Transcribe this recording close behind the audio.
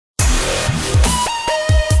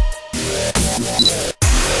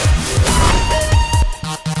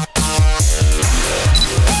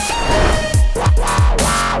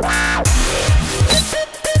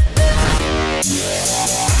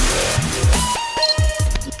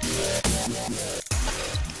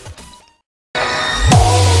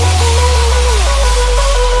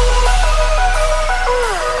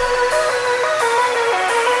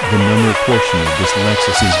description of this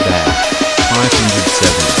Lexus's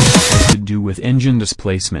LX570 has to do with engine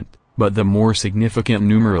displacement, but the more significant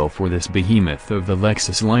numeral for this behemoth of the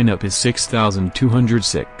Lexus lineup is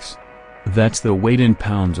 6,206. That's the weight in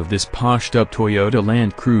pounds of this poshed-up Toyota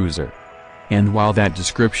Land Cruiser. And while that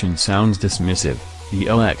description sounds dismissive, the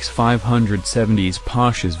LX570's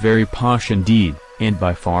posh is very posh indeed, and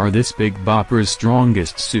by far this big bopper's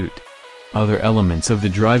strongest suit. Other elements of the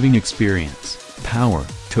driving experience, power,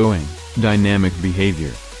 towing, dynamic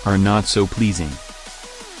behavior, are not so pleasing.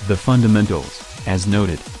 The fundamentals, as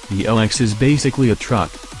noted, the LX is basically a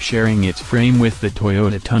truck, sharing its frame with the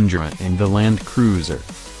Toyota Tundra and the Land Cruiser.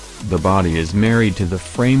 The body is married to the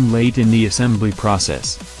frame late in the assembly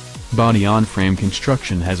process. Body-on-frame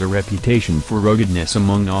construction has a reputation for ruggedness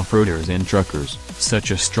among off-roaders and truckers.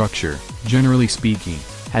 Such a structure, generally speaking,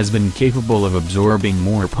 has been capable of absorbing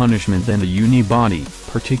more punishment than the unibody,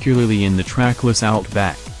 particularly in the trackless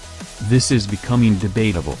outback. This is becoming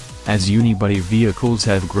debatable, as unibody vehicles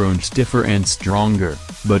have grown stiffer and stronger,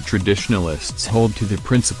 but traditionalists hold to the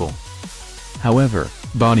principle. However,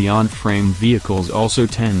 body-on-frame vehicles also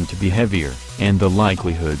tend to be heavier, and the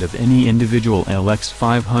likelihood of any individual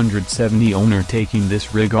LX570 owner taking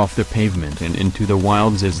this rig off the pavement and into the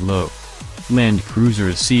wilds is low. Land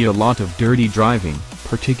Cruisers see a lot of dirty driving,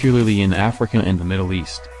 particularly in Africa and the Middle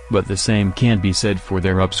East, but the same can't be said for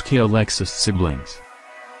their upscale Lexus siblings.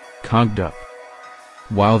 Cogged up.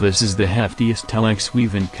 While this is the heftiest LX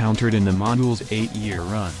we've encountered in the model's 8-year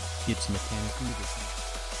run, it's mechanically the same.